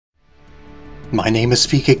My name is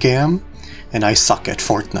PkGam, and I suck at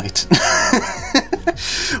Fortnite.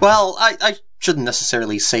 Well, I shouldn't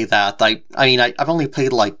necessarily say that. I mean, I've only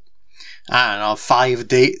played like, I don't know, 5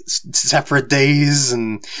 separate days,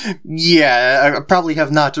 and yeah, I probably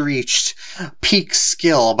have not reached peak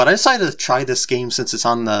skill, but I decided to try this game since it's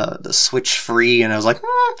on the Switch free, and I was like,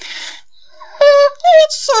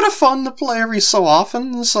 it's sort of fun to play every so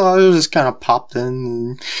often, so I just kind of popped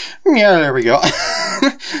in, and yeah, there we go.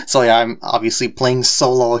 So yeah, I'm obviously playing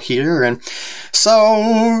solo here, and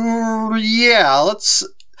so yeah, let's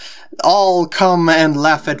all come and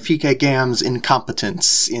laugh at PkGam's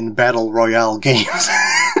incompetence in battle royale games.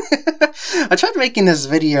 I tried making this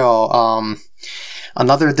video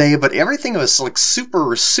another day, but everything was like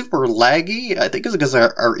super laggy. I think it was because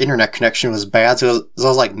our internet connection was bad, so I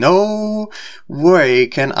was like, no way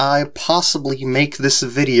can I possibly make this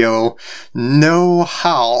video, no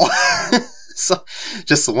how. So,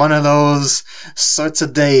 just one of those sorts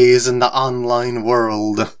of days in the online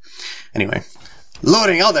world. Anyway,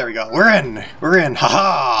 loading, oh there we go, we're in,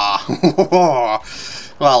 haha!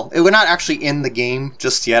 Well, we're not actually in the game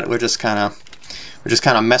just yet, we're just kind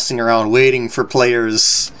of messing around, waiting for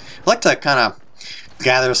players. I like to kind of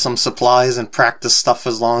gather some supplies and practice stuff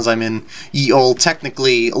as long as I'm in ye old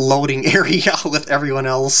technically loading area with everyone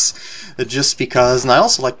else, just because. And I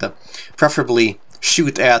also like to preferably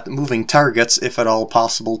shoot at moving targets if at all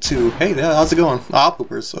possible too. Hey there, how's it going? Ah,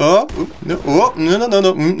 poopers. Oh, no, oh,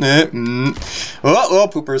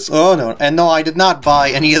 poopers. Oh no. And no, I did not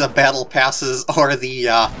buy any of the battle passes or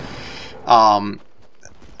the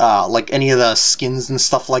like any of the skins and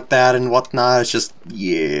stuff like that and whatnot. It's just,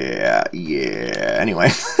 yeah. Anyway.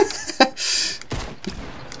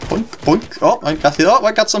 Boink, boink. Oh, I got it. Oh,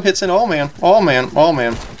 I got some hits in. Oh man.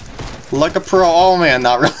 Like a pro. Oh man,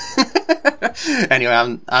 not really.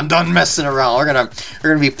 Anyway, I'm done messing around. We're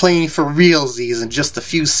gonna be playing for realsies in just a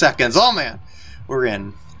few seconds. Oh man, we're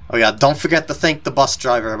in. Oh yeah, don't forget to thank the bus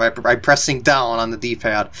driver by pressing down on the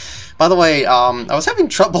D-pad. By the way, I was having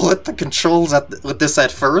trouble with the controls with this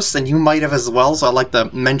at first, and you might have as well, so I'd like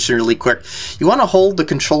to mention really quick. You want to hold the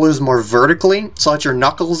controllers more vertically, so that your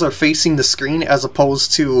knuckles are facing the screen, as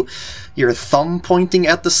opposed to your thumb pointing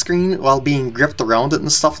at the screen while being gripped around it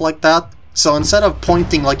and stuff like that. So instead of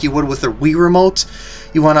pointing like you would with a Wii remote,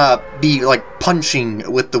 you want to be like punching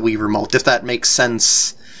with the Wii remote, if that makes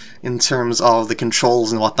sense in terms of the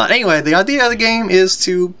controls and whatnot. Anyway, the idea of the game is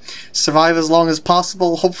to survive as long as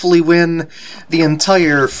possible, hopefully win the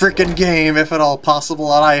entire frickin' game if at all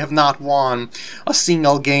possible, and I have not won a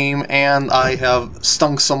single game, and I have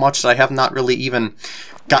stunk so much that I have not really even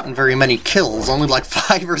gotten very many kills, only like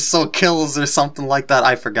 5 or so kills or something like that,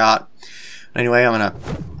 I forgot. Anyway, I'm gonna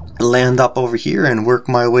land up over here and work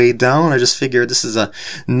my way down. I just figured this is a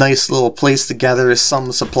nice little place to gather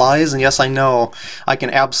some supplies, and yes, I know I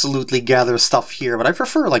can absolutely gather stuff here, but I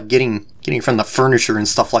prefer like getting from the furniture and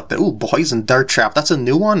stuff like that. Ooh, poison dart trap, that's a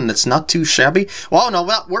new one and it's not too shabby. Well, no,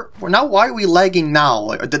 we're now, why are we lagging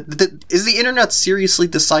now? Is the internet seriously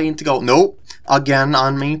deciding to go nope again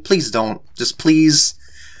on me? Please don't, just please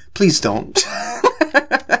don't.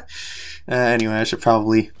 Anyway, I should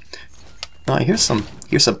probably, oh, here's some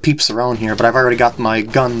peeps around here, but I've already got my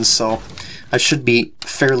guns, so I should be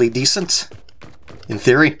fairly decent, in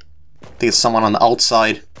theory. I think it's someone on the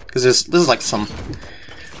outside, because there's like some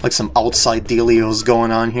outside dealios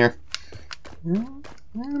going on here.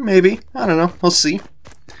 Maybe, I don't know. We'll see.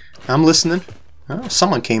 I'm listening. Oh,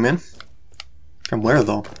 someone came in. From where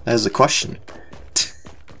though? That is the question.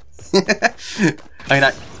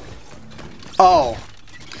 Oh,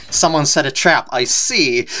 someone set a trap. I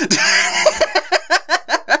see.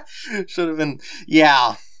 Should have been,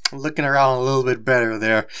 yeah, looking around a little bit better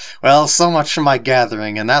there. Well, so much for my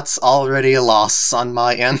gathering, and that's already a loss on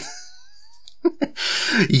my end.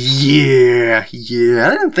 Yeah, I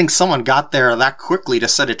didn't think someone got there that quickly to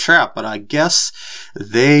set a trap, but I guess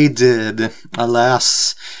they did.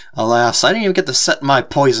 Alas, I didn't even get to set my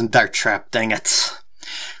poison dart trap, dang it.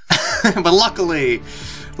 But luckily,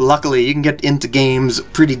 you can get into games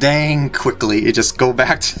pretty dang quickly. You just go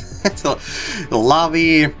back to the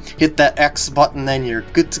lobby, hit that X button, then you're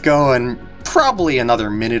good to go in probably another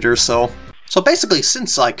minute or so. So basically,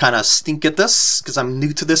 since I kind of stink at this, because I'm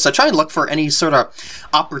new to this, I try and look for any sort of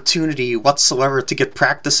opportunity whatsoever to get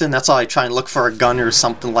practice in. That's how I try and look for a gun or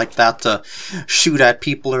something like that to shoot at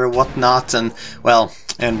people or whatnot, and well,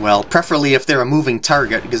 preferably if they're a moving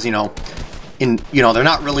target, because, you know, they're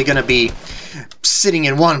not really going to be sitting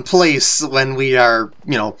in one place when we are,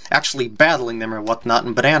 you know, actually battling them or whatnot.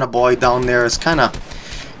 And Banana Boy down there is kind of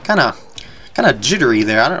jittery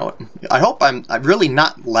there. I don't know. I hope I'm really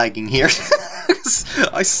not lagging here.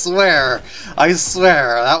 I swear,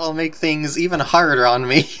 that will make things even harder on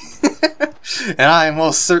me. And I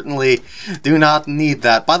most certainly do not need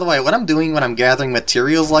that. By the way, what I'm doing when I'm gathering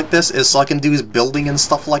materials like this is so I can do building and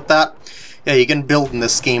stuff like that. Yeah, you can build in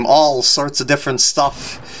this game all sorts of different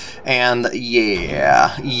stuff. And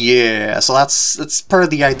yeah, so that's part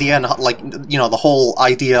of the idea, and like, you know, the whole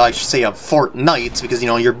idea, I should say, of Fortnite, because, you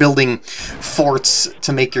know, you're building forts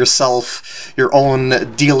to make yourself your own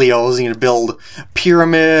dealios. You can build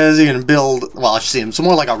pyramids, you can build, well, I should say, it's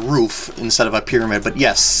more like a roof instead of a pyramid, but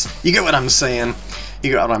yes, you get what I'm saying.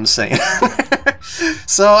 You get what I'm saying.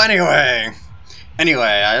 So anyway,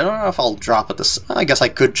 I don't know if I'll drop it this. I guess I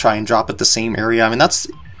could try and drop it the same area. I mean, it's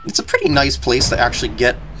a pretty nice place to actually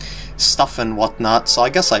get stuff and whatnot, so I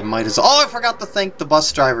guess I might as well. Oh, I forgot to thank the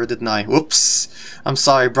bus driver, didn't I? Whoops. I'm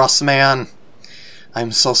sorry, bus man.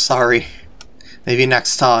 I'm so sorry. Maybe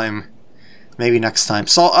next time. Maybe next time.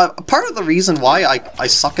 So, part of the reason why I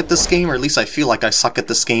suck at this game, or at least I feel like I suck at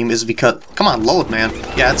this game, is because... Come on, load, man.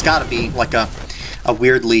 Yeah, it's gotta be like a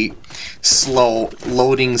weirdly slow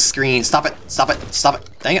loading screen. Stop it! Stop it! Stop it!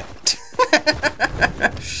 Dang it!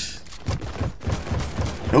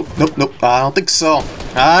 Nope. I don't think so.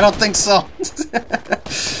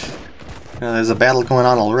 There's a battle going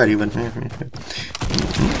on already, but...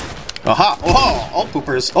 Aha! Oh,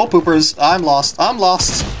 poopers! Oh, poopers! I'm lost!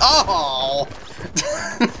 Oh!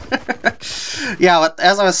 Yeah, but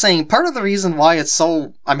as I was saying, part of the reason why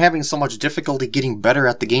I'm having so much difficulty getting better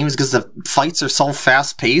at the game is because the fights are so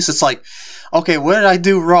fast-paced. It's like, okay, what did I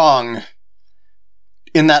do wrong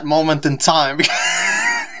in that moment in time?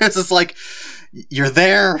 It's just like... You're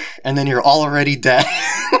there, and then you're already dead.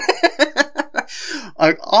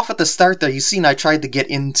 Off at the start there, you seen I tried to get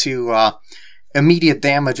into immediate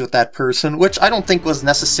damage with that person, which I don't think was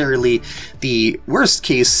necessarily the worst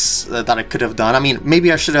case that I could have done. I mean,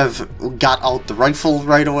 maybe I should have got out the rifle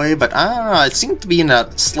right away, but I don't know, it seemed to be in a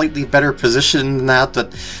slightly better position than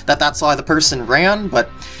that's why the person ran, but,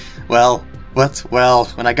 well,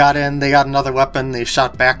 when I got in, they got another weapon, they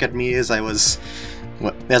shot back at me as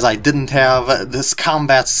I didn't have this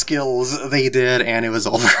combat skills they did, and it was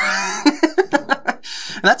over.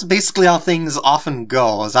 And that's basically how things often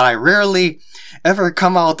go, is that I rarely ever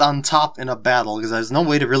come out on top in a battle, because there's no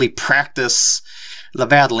way to really practice the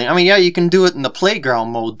battling. I mean, yeah, you can do it in the playground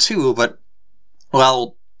mode too, but,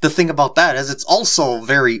 well, the thing about that is it's also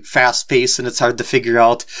very fast-paced, and it's hard to figure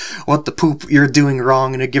out what the poop you're doing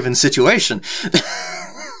wrong in a given situation.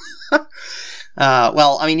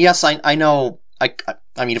 Well, I mean, yes, I know...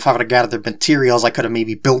 I mean, if I would have gathered materials, I could have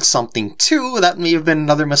maybe built something too. That may have been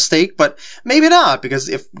another mistake, but maybe not, because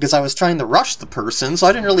I was trying to rush the person, so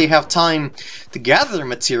I didn't really have time to gather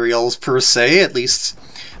materials per se. At least,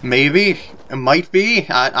 maybe it might be.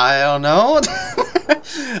 I don't know.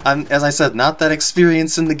 I'm, as I said, not that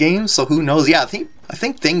experienced in the game, so who knows? Yeah, I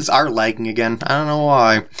think things are lagging again. I don't know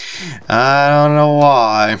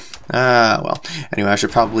why. Well, anyway, I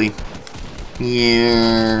should probably.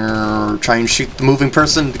 Yeah, try and shoot the moving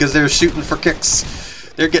person because they're shooting for kicks.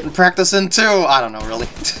 They're getting practice in too. I don't know, really.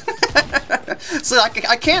 So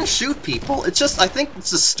I can shoot people. It's just, I think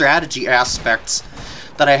it's the strategy aspects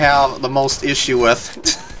that I have the most issue with.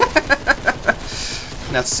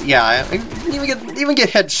 That's, yeah, I even get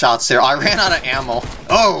headshots there. I ran out of ammo.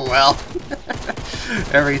 Oh, well.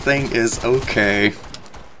 Everything is okay.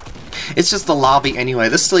 It's just the lobby anyway.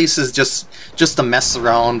 This place is just to mess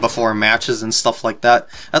around before matches and stuff like that.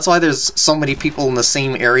 That's why there's so many people in the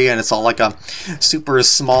same area, and it's all like a super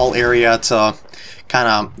small area to kind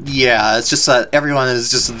of, yeah, it's just that everyone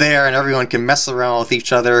is just there and everyone can mess around with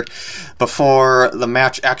each other before the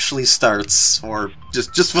match actually starts, or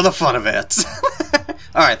just for the fun of it.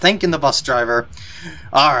 Alright, thanking the bus driver.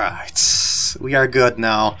 Alright, we are good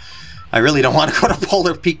now. I really don't want to go to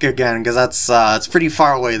Polar Peak again, because that's it's pretty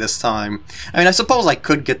far away this time. I mean, I suppose I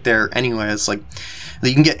could get there anyway. It's like,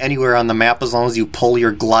 you can get anywhere on the map as long as you pull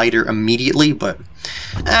your glider immediately, but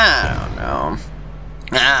I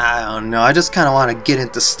don't know. I just kind of want to get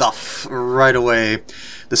into stuff right away.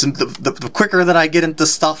 The quicker that I get into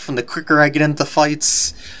stuff and the quicker I get into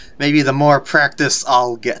fights, maybe the more practice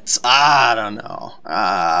I'll get. I don't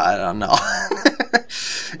know.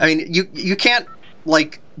 I mean, you can't,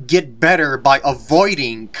 like, get better by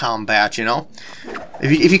avoiding combat, you know?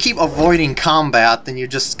 If you keep avoiding combat, then you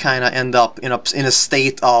just kind of end up in a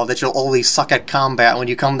state of that you'll always suck at combat when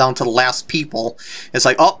you come down to the last people. It's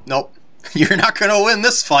like, oh, nope, you're not gonna win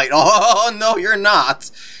this fight. Oh, no, you're not.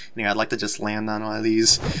 Anyway, I'd like to just land on one of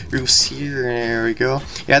these roofs here. There we go.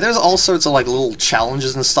 Yeah, there's all sorts of like little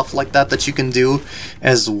challenges and stuff like that that you can do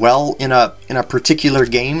as well in a particular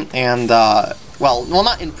game, and well,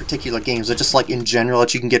 not in particular games, but just like in general,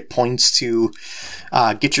 that you can get points to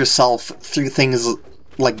get yourself through things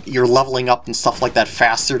like you're leveling up and stuff like that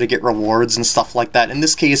faster to get rewards and stuff like that. In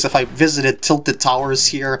this case, if I visited Tilted Towers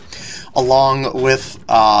here along with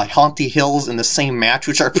Haunty Hills in the same match,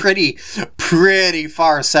 which are pretty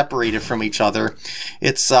far separated from each other,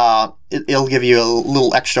 it's it'll give you a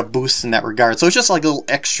little extra boost in that regard. So it's just like little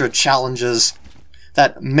extra challenges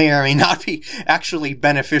that may or may not be actually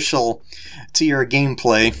beneficial to your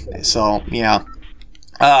gameplay. So yeah.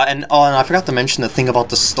 And I forgot to mention the thing about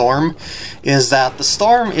the storm, is that the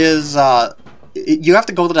storm is, you have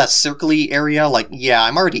to go to that circly area. Like, yeah,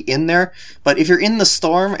 I'm already in there, but if you're in the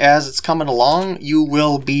storm as it's coming along, you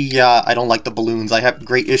will be, I don't like the balloons. I have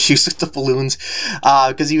great issues with the balloons,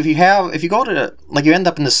 because if you go to, like, you end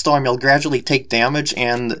up in the storm, you'll gradually take damage,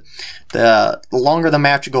 and the longer the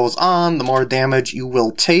match goes on, the more damage you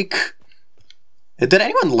will take. Did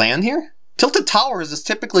anyone land here? Tilted Towers is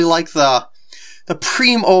typically like the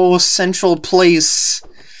primo central place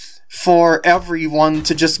for everyone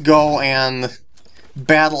to just go and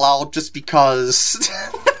battle out just because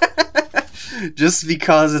just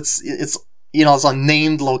because it's you know, it's a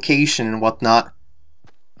named location and whatnot.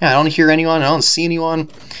 Yeah, I don't hear anyone, I don't see anyone.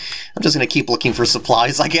 I'm just gonna keep looking for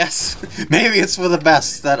supplies, I guess. Maybe it's for the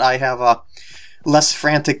best that I have a less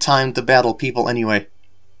frantic time to battle people anyway.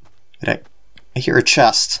 But I hear a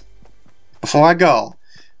chest. Before I go,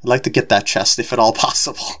 I'd like to get that chest, if at all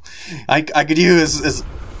possible. I could use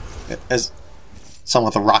as someone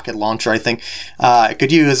with a rocket launcher, I think. I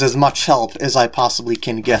could use as much help as I possibly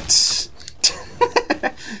can get.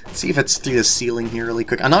 See if it's through the ceiling here really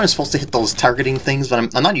quick. I know I'm supposed to hit those targeting things, but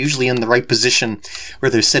I'm not usually in the right position where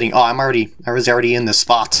they're sitting. Oh, I was already in this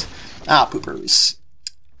spot. Ah, poopers.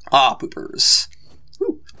 Ah, poopers.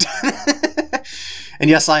 And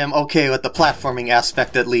yes, I am okay with the platforming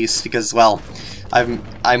aspect at least, because, well, I'm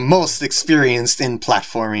most experienced in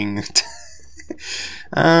platforming.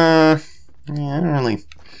 Yeah,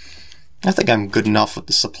 I think I'm good enough with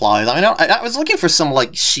the supplies. I mean, I was looking for some,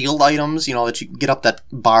 like, shield items, you know, that you get up that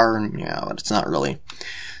bar, and yeah, but it's not really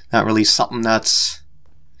something that's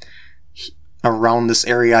around this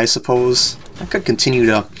area, I suppose. I could continue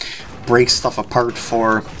to break stuff apart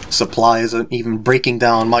for supplies, and even breaking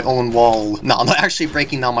down my own wall. No, not actually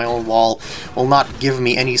breaking down my own wall will not give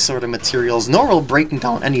me any sort of materials, nor will breaking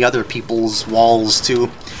down any other people's walls too.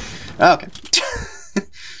 Okay.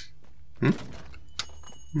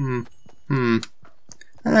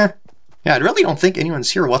 Yeah, I really don't think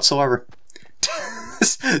anyone's here whatsoever.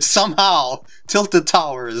 Somehow, Tilted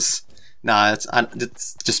Towers. Nah,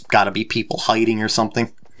 it's just gotta be people hiding or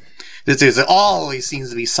something. There always seems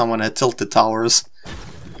to be someone at Tilted Towers.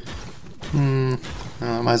 Might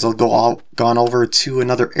as well gone over to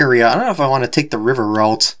another area. I don't know if I want to take the river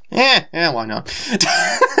route. Yeah, why not?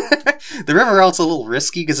 The river route's a little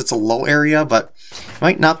risky because it's a low area, but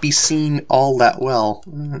might not be seen all that well.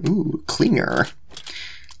 Ooh, Klinger.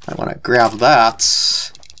 I want to grab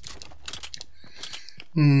that.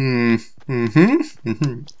 And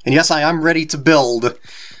yes, I am ready to build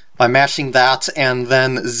by mashing that and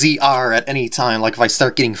then ZR at any time, like if I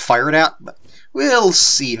start getting fired at. But we'll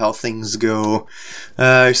see how things go,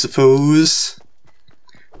 I suppose.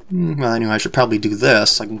 Well, anyway, I should probably do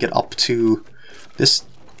this. I can get up to this.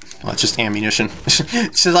 Well, it's just ammunition.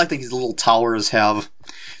 It's just like these little towers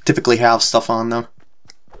typically have stuff on them.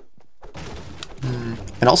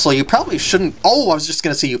 And also, you probably shouldn't... Oh, I was just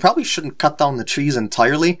going to say, you probably shouldn't cut down the trees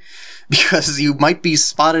entirely, because you might be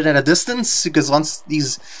spotted at a distance, because once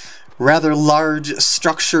these rather large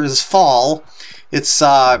structures fall, it's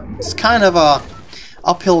kind of a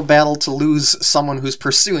uphill battle to lose someone who's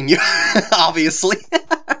pursuing you, obviously.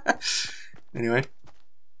 Anyway,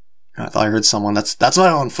 I thought I heard someone. That's my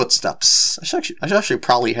own footsteps. I should actually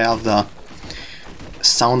probably have the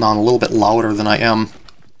sound on a little bit louder than I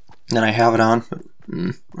have it on. But,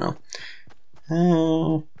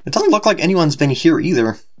 well, it doesn't look like anyone's been here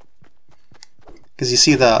either. Because you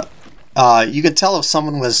see the, you could tell if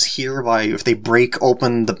someone was here by if they break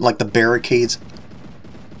open the barricades.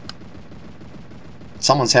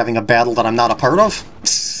 Someone's having a battle that I'm not a part of.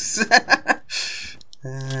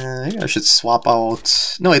 Maybe I should swap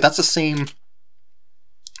out. No, wait, that's the same.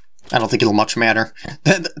 I don't think it'll much matter.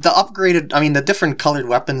 The upgraded, I mean, the different colored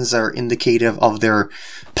weapons are indicative of their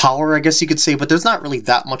power, I guess you could say, but there's not really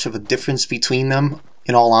that much of a difference between them,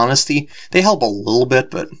 in all honesty. They help a little bit,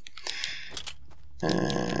 but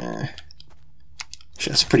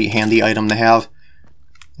just a pretty handy item to have.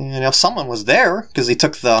 And if someone was there, because they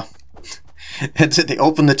took the... they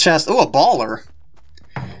opened the chest. Oh, a baller!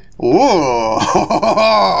 Ooh!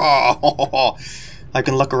 I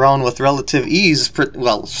can look around with relative ease,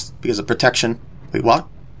 well, because of protection. Wait, what?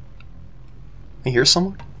 I hear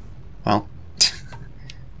someone? Well.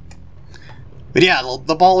 But yeah,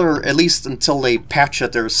 the baller, at least until they patch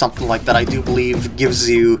it or something like that, I do believe gives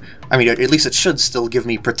you... I mean, at least it should still give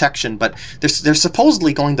me protection, but they're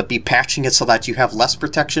supposedly going to be patching it so that you have less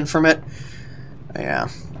protection from it. Yeah.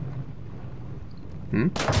 Hmm?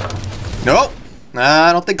 Nope! Nah,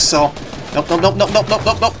 I don't think so. Nope, nope, nope, nope, nope, nope,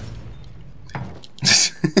 nope, nope.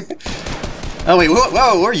 Oh wait,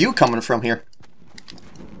 whoa, where are you coming from here?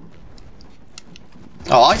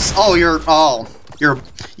 Oh,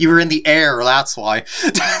 you were in the air, that's why.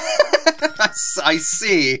 I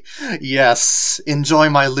see. Yes, enjoy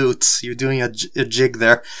my loot. You're doing a jig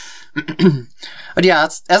there. But yeah,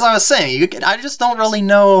 as I was saying, I just don't really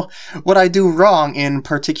know what I do wrong in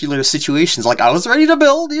particular situations. Like, I was ready to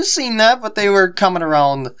build, you've seen that, but they were coming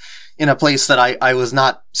around in a place that I was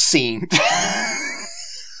not seeing.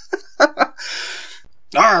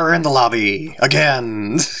 Arr, in the lobby,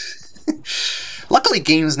 again! Luckily,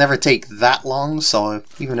 games never take that long, so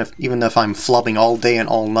even if I'm flubbing all day and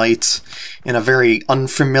all night in a very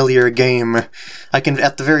unfamiliar game, I can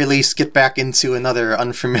at the very least get back into another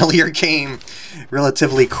unfamiliar game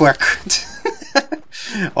relatively quick.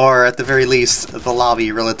 Or at the very least, the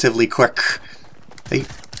lobby relatively quick. Hey,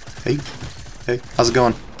 how's it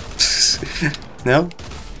going? No?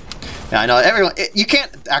 Yeah, I know, everyone, you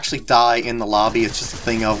can't actually die in the lobby, it's just a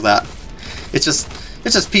thing of that. It's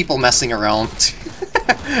just people messing around.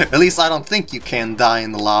 At least I don't think you can die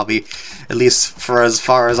in the lobby. At least for as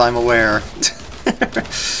far as I'm aware.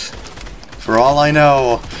 For all I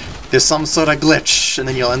know, there's some sort of glitch, and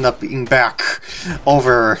then you'll end up being back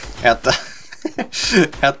over at the...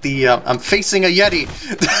 I'm facing a Yeti!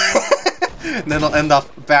 And then I'll end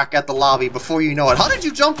up back at the lobby before you know it. How did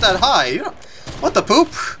you jump that high? What the poop?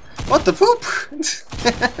 What the poop?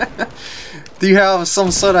 Do you have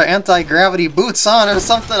some sort of anti-gravity boots on or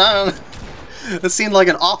something? I don't know. It seemed like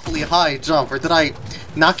an awfully high jump, or did I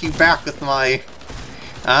knock you back with my...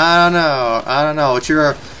 I don't know. But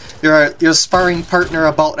you're a sparring partner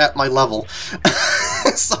about at my level.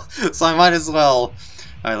 so I might as well.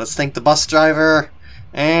 Alright, let's thank the bus driver.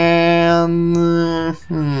 And...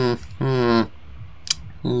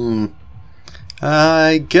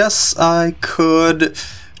 I guess I could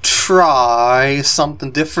try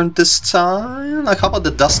something different this time. Like, how about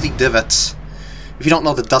the Dusty Divot? If you don't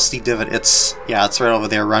know the Dusty Divot, it's right over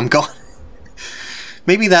there where I'm going.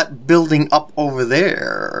 Maybe that building up over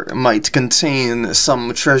there might contain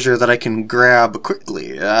some treasure that I can grab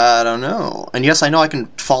quickly. I don't know. And yes, I know I can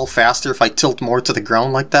fall faster if I tilt more to the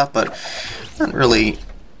ground like that, but not really.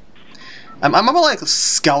 I'm about like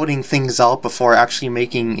scouting things out before actually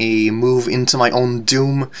making a move into my own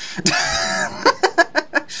doom.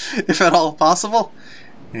 If at all possible.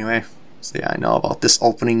 Anyway. So yeah, I know about this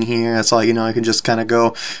opening here. That's all, I can just kind of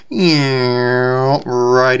go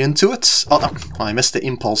right into it. Oh, I missed the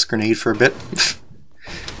impulse grenade for a bit.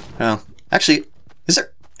 Well, actually, is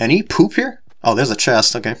there any poop here? Oh, there's a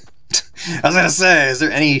chest, okay. I was gonna say, is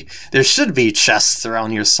there any... There should be chests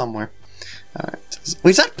around here somewhere. Alright.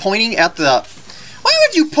 Wait, is that pointing at the... Why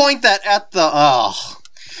would you point that at the... Oh...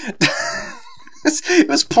 It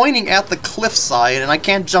was pointing at the cliffside, and I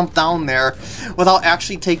can't jump down there without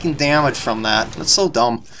actually taking damage from that. That's so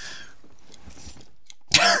dumb.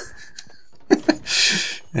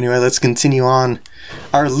 Anyway, let's continue on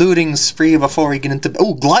our looting spree before we get into...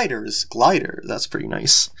 Oh, gliders! Glider, that's pretty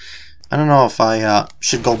nice. I don't know if I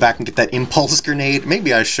should go back and get that impulse grenade.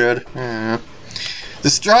 Maybe I should.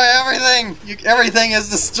 Destroy everything! Everything is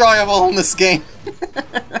destroyable in this game.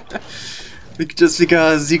 Just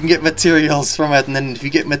because you can get materials from it, and then if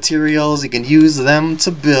you get materials, you can use them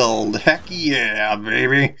to build. Heck yeah,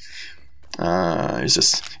 baby!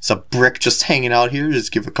 It's a brick just hanging out here.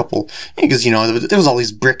 Just give a couple, because there was all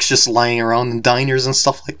these bricks just lying around in diners and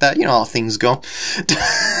stuff like that. You know how things go.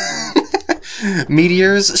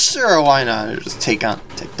 Meteors, sure, why not? Just take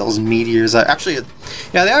those meteors. Actually,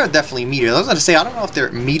 yeah, they are definitely meteors. I was gonna say, I don't know if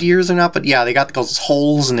they're meteors or not, but yeah, they got those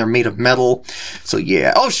holes and they're made of metal. So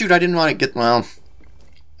yeah. Oh shoot, I didn't want to get. Well,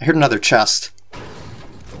 I heard another chest.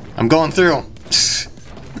 I'm going through.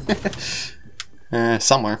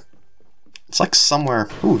 Somewhere. It's like somewhere.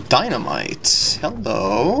 Ooh, dynamite.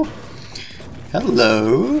 Hello.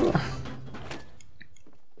 Hello.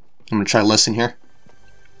 I'm gonna try to listen here.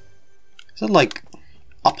 Is it like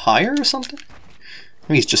up higher or something?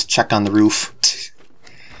 Maybe just check on the roof.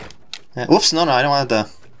 Whoops, no, I don't want to...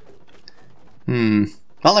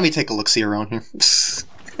 Well, let me take a look-see around here.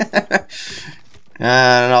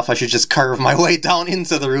 I don't know if I should just carve my way down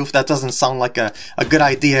into the roof. That doesn't sound like a good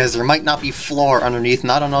idea, as there might not be floor underneath,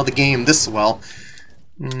 and I don't know the game this well.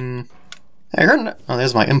 I heard... Oh,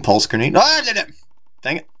 there's my impulse grenade. Oh, I did it!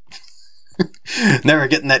 Dang it. Never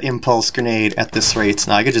getting that impulse grenade at this rate.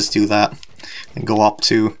 Now, I could just do that and go up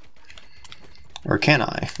to... Or can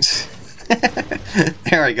I?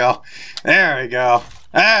 There we go. There we go.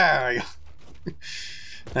 There we go.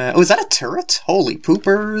 Oh, is that a turret? Holy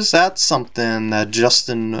poopers, that's something that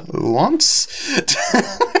Justin wants.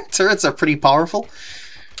 Turrets are pretty powerful.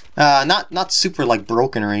 Not super like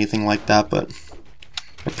broken or anything like that, but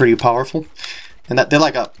they're pretty powerful. And that they're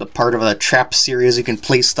like a part of a trap series. You can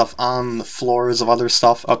place stuff on the floors of other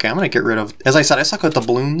stuff. Okay, I'm gonna get rid of... As I said, I suck at the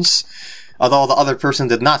balloons. Although the other person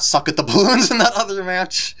did not suck at the balloons in that other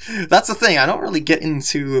match. That's the thing, I don't really get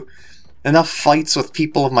into enough fights with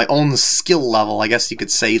people of my own skill level, I guess you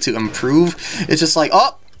could say, to improve. It's just like,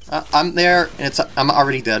 oh, I'm there, and I'm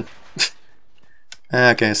already dead.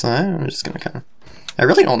 Okay, so I'm just gonna kind of... I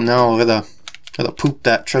really don't know where the poop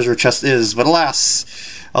that treasure chest is, but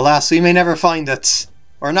alas, we may never find it.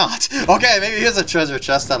 Or not. Okay, maybe here's a treasure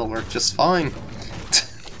chest, that'll work just fine.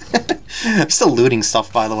 I'm still looting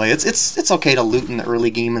stuff, by the way. It's okay to loot in the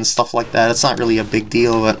early game and stuff like that. It's not really a big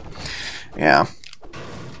deal, but yeah.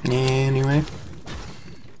 Anyway,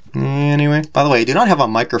 by the way, I do not have a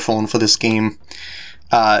microphone for this game.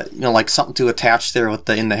 You know, like something to attach there with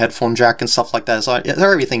in the headphone jack and stuff like that. So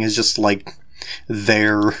everything is just like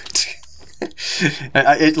there.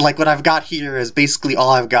 Like what I've got here is basically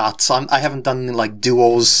all I've got. So I haven't done like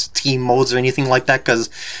duos, team modes, or anything like that, because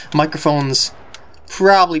microphones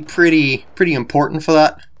probably pretty important for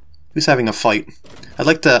that. Who's having a fight? I'd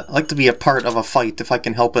like to be a part of a fight if I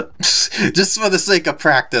can help it, just for the sake of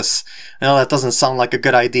practice. I know that doesn't sound like a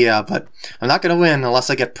good idea, but I'm not gonna win unless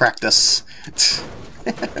I get practice.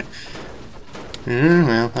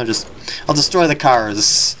 Well, I'll destroy the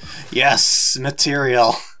cars. Yes,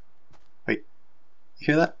 material. Wait, you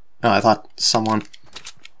hear that? Oh, I thought someone.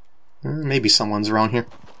 Maybe someone's around here.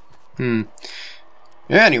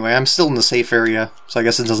 Anyway, I'm still in the safe area, so I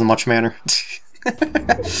guess it doesn't much matter.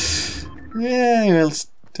 Yeah,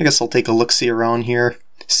 I guess I'll take a look-see around here,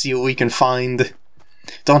 see what we can find.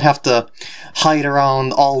 Don't have to hide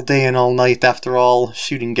around all day and all night after all.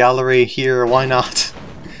 Shooting gallery here, why not?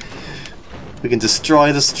 We can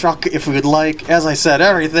destroy this truck if we would like. As I said,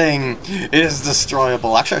 everything is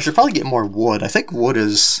destroyable. Actually, I should probably get more wood. I think wood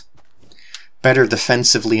is better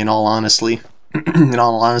defensively, in all honesty.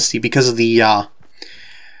 Because of the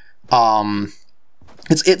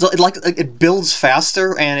it builds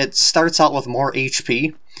faster, and it starts out with more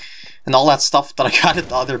HP, and all that stuff that I got at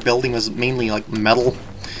the other building was mainly like metal.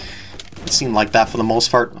 It seemed like that for the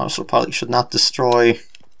most part. Also, probably should not destroy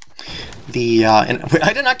the. And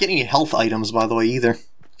I did not get any health items, by the way, either.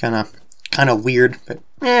 Kind of weird, but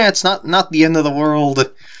yeah, it's not the end of the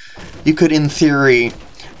world. You could, in theory,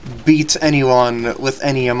 beat anyone with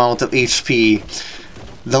any amount of HP.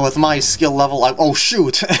 Though with my skill level, oh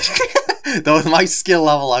shoot! Though with my skill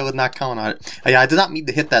level, I would not count on it. Yeah, I did not mean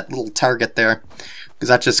to hit that little target there, because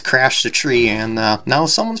that just crashed the tree, and now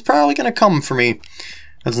someone's probably gonna come for me.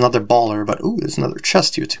 There's another baller, but ooh, there's another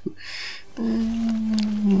chest here too.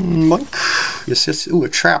 Boink. Yes. Ooh, a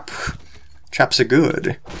trap. Traps are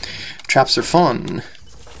good. Traps are fun. I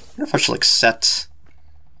wonder if I should like set.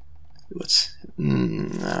 What's? I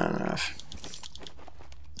don't know.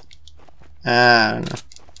 I don't know.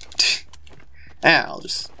 I'll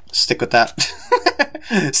just stick with that.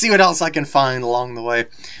 See what else I can find along the way.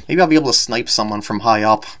 Maybe I'll be able to snipe someone from high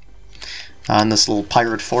up in this little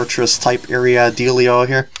pirate fortress type area dealio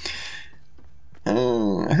here.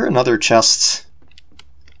 I heard another chest.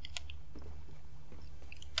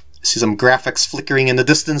 See some graphics flickering in the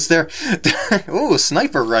distance there. Ooh,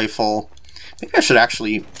 sniper rifle. Maybe I should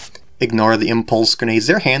actually ignore the impulse grenades.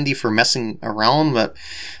 They're handy for messing around, but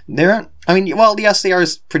they're... I mean, well, yes, they are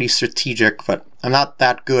pretty strategic, but I'm not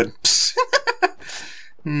that good.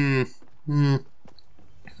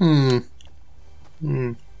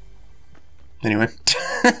 Anyway,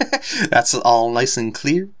 that's all nice and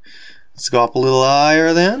clear. Let's go up a little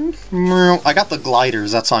higher then. I got the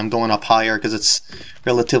gliders, that's why I'm going up higher, because it's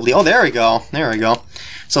relatively... Oh, there we go. There we go.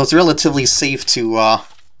 So it's relatively safe to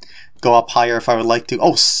go up higher if I would like to.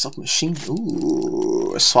 Oh, submachine.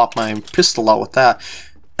 Ooh, swap my pistol out with that.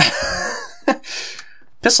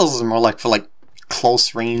 Pistols are more like for like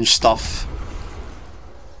close range stuff.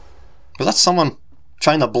 Was that someone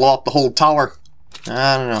trying to blow up the whole tower?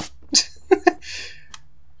 I don't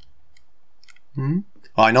know.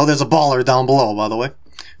 Oh, I know there's a baller down below, by the way,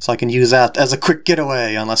 so I can use that as a quick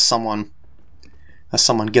getaway, unless someone As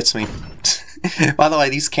someone gets me. By the way,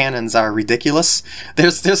 these cannons are ridiculous.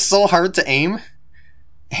 They're so hard to aim.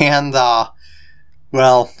 And,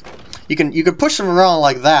 well, you can push them around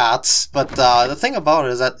like that, but the thing about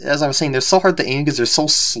it is that, as I was saying, they're so hard to aim because they're so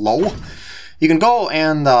slow. You can go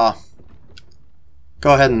and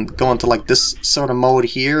go ahead and go into like this sort of mode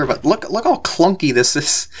here, but look how clunky this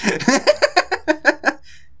is.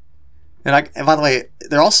 And by the way,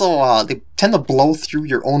 they're also they tend to blow through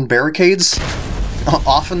your own barricades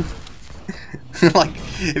often. Like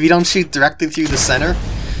if you don't shoot directly through the center,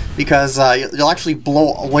 because you'll actually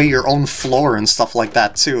blow away your own floor and stuff like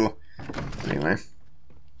that too. Anyway,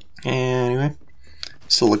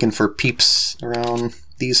 still looking for peeps around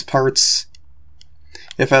these parts.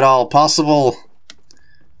 If at all possible,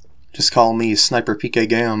 just call me Sniper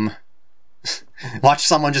PkGam. Watch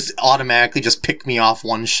someone just automatically just pick me off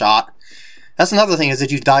one shot. That's another thing, is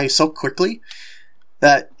that you die so quickly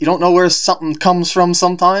that you don't know where something comes from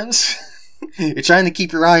sometimes. You're trying to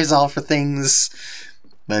keep your eyes out for things,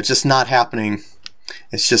 but it's just not happening.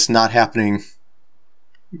 It's just not happening.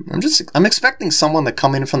 I'm expecting someone to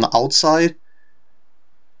come in from the outside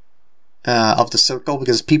of the circle,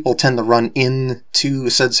 because people tend to run into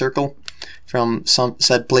said circle from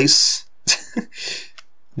said place.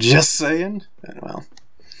 Just saying. Well,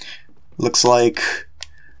 looks like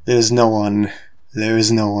there's no one. There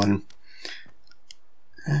is no one.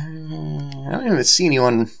 I don't even see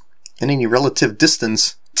anyone in any relative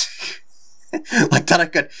distance. Like that I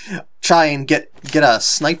could try and get a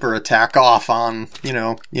sniper attack off on, you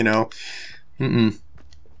know. I'm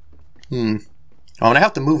gonna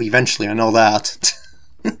have to move eventually, I know that.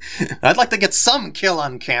 I'd like to get some kill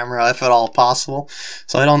on camera, if at all possible,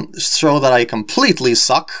 so I don't show that I completely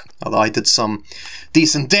suck, although I did some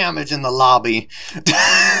decent damage in the lobby.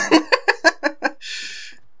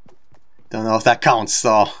 Don't know if that counts,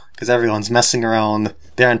 though, because everyone's messing around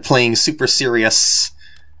there and playing super serious.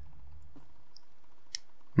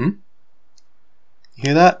 You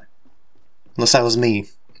hear that? Unless that was me.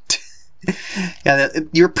 Yeah,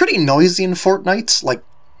 you're pretty noisy in Fortnite, like,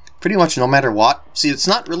 pretty much no matter what. See, it's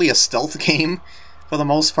not really a stealth game, for the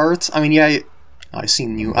most part. I mean, yeah, I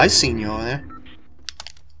seen you over there.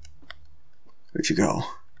 Where'd you go?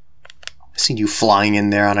 I seen you flying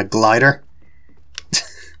in there on a glider.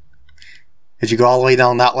 Did you go all the way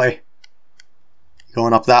down that way?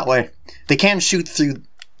 Going up that way? They can shoot through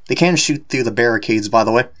the barricades, by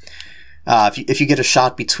the way. If you get a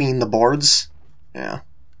shot between the boards. Yeah.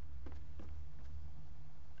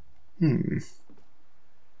 I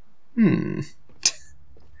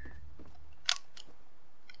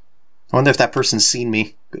wonder if that person's seen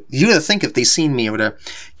me. You would think if they seen me, it would have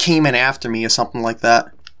came in after me or something like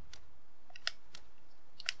that.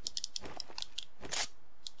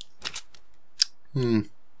 And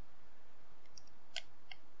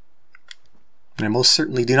I most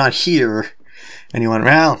certainly do not hear anyone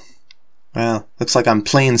around. Well, looks like I'm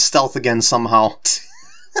playing stealth again somehow.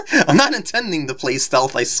 I'm not intending to play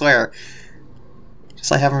stealth, I swear.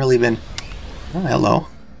 Just I haven't really been... Oh, hello.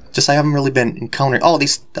 Just I haven't really been encountering... Oh, they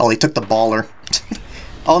took the baller.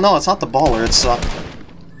 Oh no, it's not the baller, it's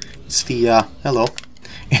the, hello.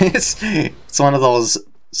 It's one of those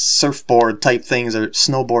surfboard type things, or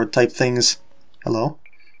snowboard type things. Hello?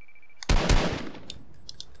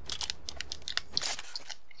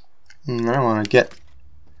 I don't want to get...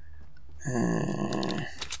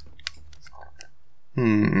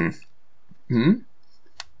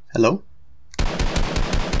 Hello?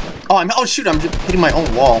 Oh, shoot, I'm just hitting my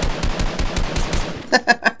own wall.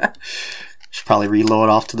 Should probably reload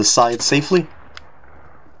off to the side safely.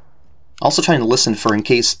 Also trying to listen for in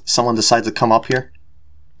case someone decides to come up here.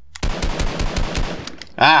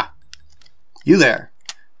 Ah! You there.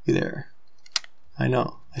 You there. I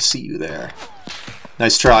know. I see you there.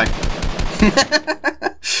 Nice try.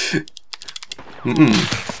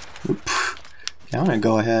 Oop. Okay, I'm gonna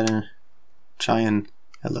go ahead and try and...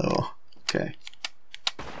 Hello. Okay.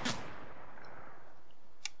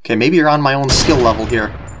 Okay, maybe you're on my own skill level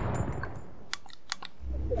here.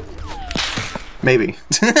 Maybe.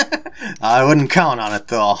 I wouldn't count on it,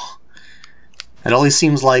 though. It always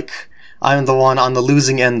seems like I'm the one on the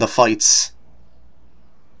losing end of fights.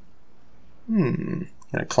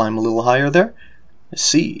 Gonna climb a little higher there? I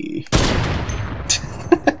see.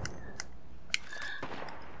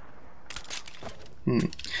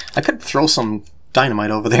 I could throw some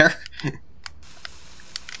dynamite over there.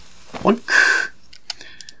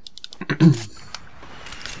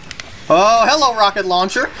 Oh, hello, rocket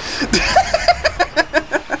launcher!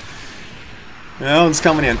 No one's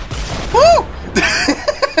coming in. Woo!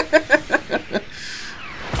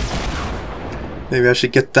 Maybe I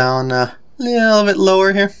should get down A little bit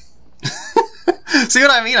lower here. See what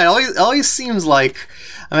I mean? It always seems like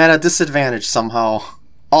I'm at a disadvantage somehow.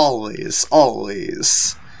 Always,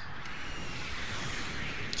 always.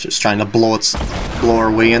 Just trying to blow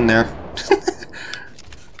our way in there.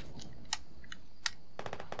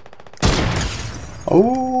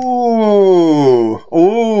 Oh,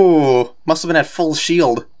 oh! Must have been at full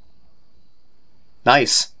shield.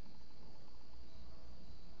 Nice.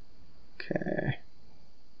 Okay.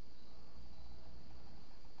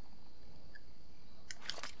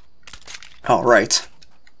 All right.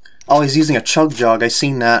 Oh, he's using a chug jug. I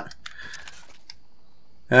seen that.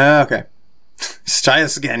 Okay. Let's try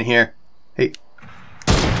this again here. Hey.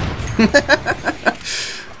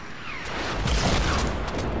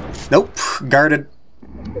 Nope. Guarded.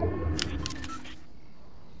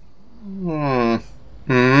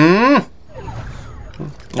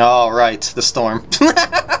 All right, the storm.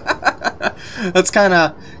 That's kind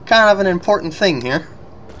of an important thing here.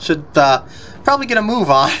 Should probably get a move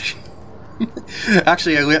on.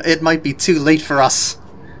 Actually, it might be too late for us.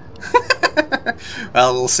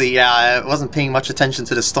 Well, we'll see. Yeah, I wasn't paying much attention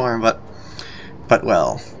to the storm, but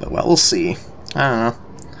well, we'll see. I don't know.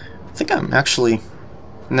 I think I'm actually.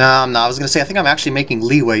 No, I'm not. I was gonna say I think I'm actually making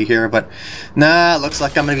leeway here, but nah. It looks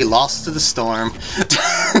like I'm gonna be lost to the storm.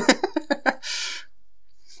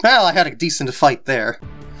 Well, I had a decent fight there.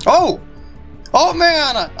 Oh! Oh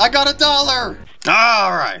man! I got $1!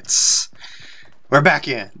 Alright. We're back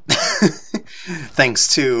in. Thanks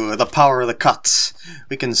to the power of the cut,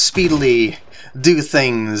 we can speedily do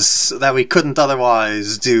things that we couldn't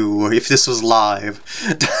otherwise do if this was live.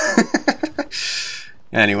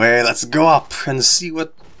 Anyway, let's go up and see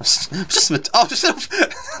what... Oh,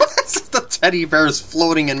 the teddy bear is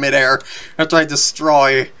floating in midair after I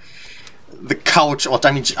destroy the couch, well,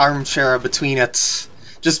 I mean armchair between it,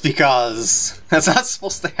 just because. That's not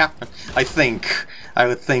supposed to happen, I think. I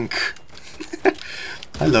would think.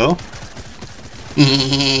 Hello.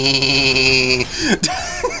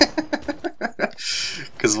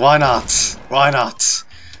 Because why not? Why not?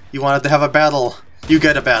 You wanted to have a battle, you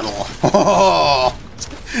get a battle. Oh!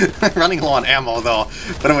 Running low on ammo though,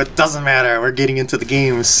 but it doesn't matter. We're getting into the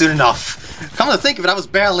game soon enough. Come to think of it, I was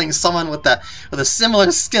battling someone with a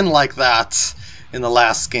similar skin like that in the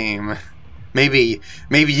last game. Maybe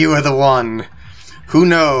you were the one. Who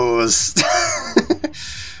knows?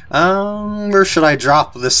 Where should I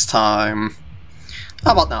drop this time?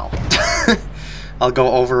 How about now? I'll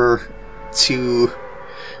go over to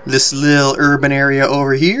this little urban area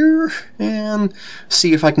over here and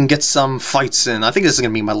see if I can get some fights in. I think this is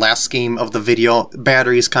gonna be my last game of the video.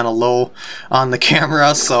 Battery's kind of low on the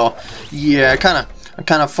camera, so yeah, I'm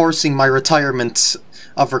kind of forcing my retirement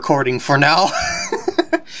of recording for now.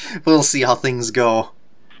 We'll see how things go.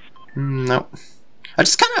 Nope.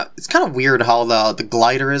 It's kind of weird how the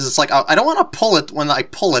glider is. It's like I don't want to pull it when I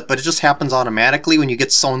pull it, but it just happens automatically when you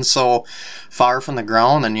get so far from the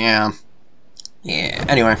ground. And yeah.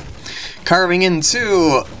 Anyway, carving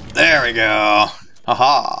into. There we go.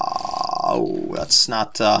 Aha. Oh, that's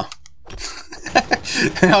not. Okay,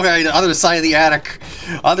 the other side of the attic.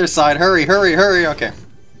 Other side. Hurry. Okay.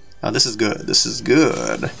 Oh, this is good. This is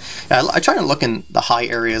good. Yeah, I try to look in the high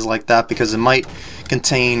areas like that because it might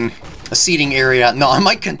contain a seating area. No, it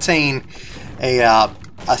might contain a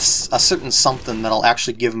certain something that'll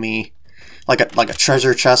actually give me like a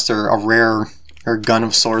treasure chest or a rare or gun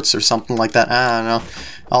of sorts or something like that. I don't know.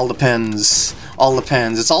 All depends. All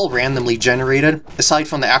depends. It's all randomly generated aside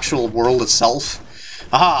from the actual world itself.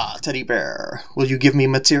 Aha, teddy bear. Will you give me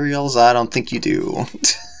materials? I don't think you do.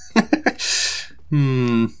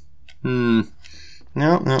 No.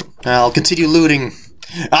 I'll continue looting.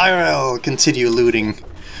 I will continue looting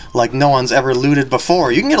like no one's ever looted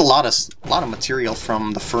before. You can get a lot of material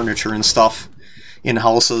from the furniture and stuff in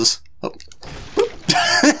houses. Oh.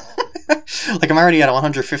 Like I'm already at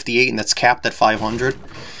 158 and it's capped at 500.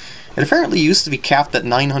 It apparently used to be capped at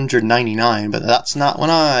 999, but that's not when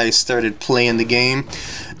I started playing the game.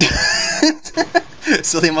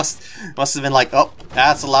 So they must have been like, oh,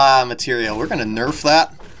 that's a lot of material. We're gonna nerf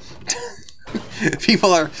that.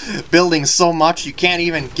 People are building so much you can't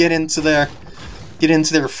even get into their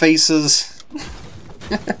faces.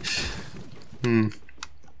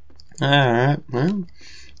 Alright, well,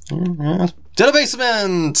 to the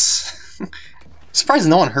basement! Surprised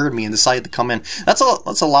no one heard me and decided to come in. That's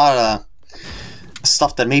a lot of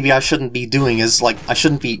stuff that maybe I shouldn't be doing. Is like I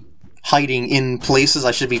shouldn't be hiding in places.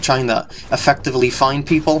 I should be trying to effectively find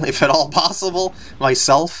people, if at all possible,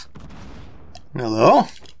 myself. Hello?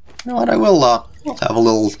 You know what? I'll have a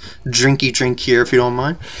little drinky drink here if you don't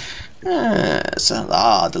mind.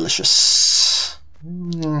 Delicious.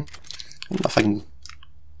 don't know if I can...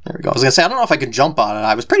 There we go. I was gonna say, I don't know if I can jump on it.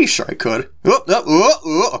 I was pretty sure I could.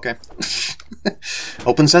 Okay.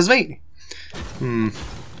 Open sesame.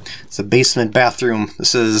 It's a basement bathroom.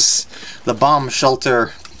 This is the bomb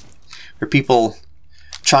shelter where people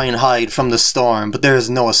try and hide from the storm, but there is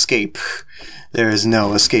no escape. There is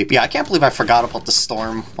no escape. Yeah, I can't believe I forgot about the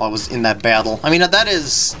storm while I was in that battle. I mean, that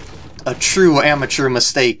is a true amateur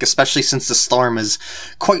mistake, especially since the storm is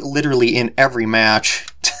quite literally in every match.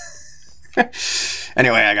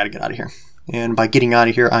 Anyway, I gotta get out of here. And by getting out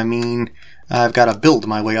of here, I mean I've gotta build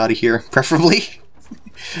my way out of here, preferably.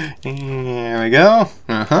 There we go.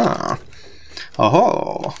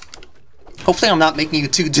 Oh. Hopefully I'm not making you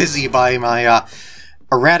too dizzy by my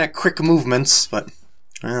erratic quick movements, but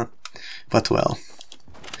well,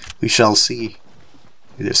 we shall see.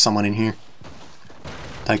 Maybe there's someone in here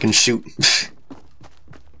that I can shoot.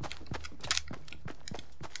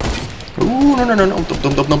 Ooh, no.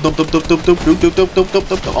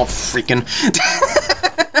 Oh, freaking.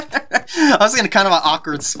 I was in kind of an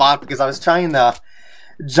awkward spot because I was trying to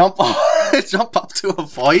jump up to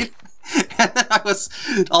avoid, and then I was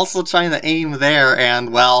also trying to aim there,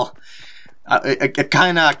 and well, it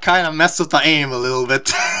kind of messed with the aim a little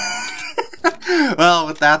bit. Well,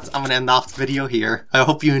 with that, I'm going to end off the video here. I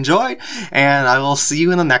hope you enjoyed, and I will see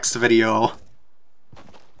you in the next video.